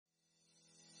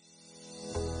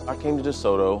I came to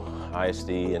DeSoto ISD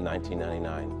in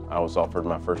 1999. I was offered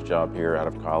my first job here out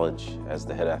of college as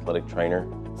the head athletic trainer.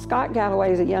 Scott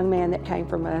Galloway is a young man that came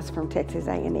from us from Texas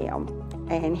A&M,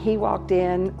 and he walked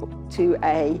in to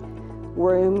a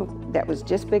room that was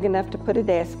just big enough to put a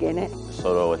desk in it.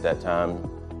 DeSoto at that time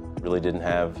really didn't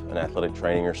have an athletic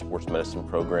training or sports medicine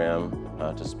program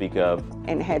to speak of.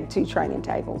 And had 2 training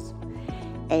tables.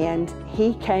 And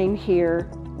he came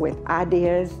here with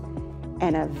ideas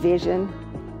and a vision.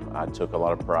 I took a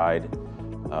lot of pride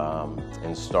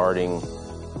in starting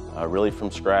really from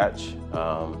scratch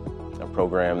a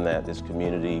program that this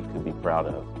community could be proud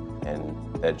of. And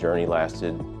that journey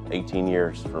lasted 18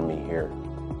 years for me here.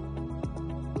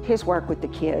 His work with the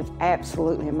kids,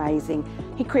 absolutely amazing.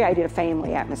 He created a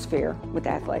family atmosphere with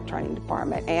the athletic training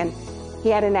department, and he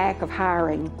had a knack of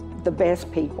hiring the best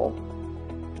people.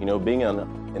 You know, being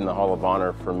in the Hall of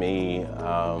Honor for me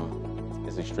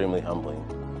is extremely humbling.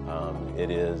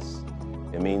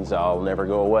 It means I'll never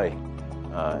go away,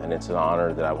 and it's an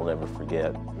honor that I will never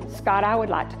forget. Scott, I would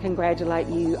like to congratulate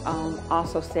you on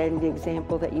also setting the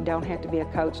example that you don't have to be a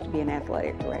coach to be an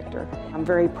athletic director. I'm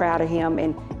very proud of him,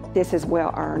 and this is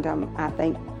well earned.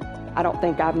 I don't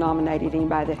think I've nominated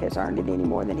anybody that has earned it any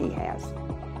more than he has.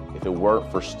 If it weren't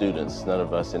for students, none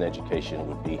of us in education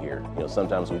would be here. You know,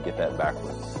 sometimes we get that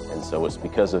backwards. And so it's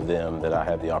because of them that I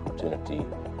have the opportunity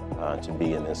to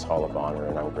be in this Hall of Honor,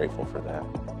 and I'm grateful for that.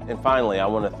 And finally, I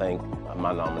want to thank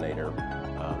my nominator,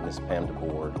 Ms. Pam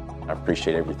DeBoard. I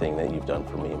appreciate everything that you've done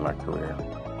for me in my career.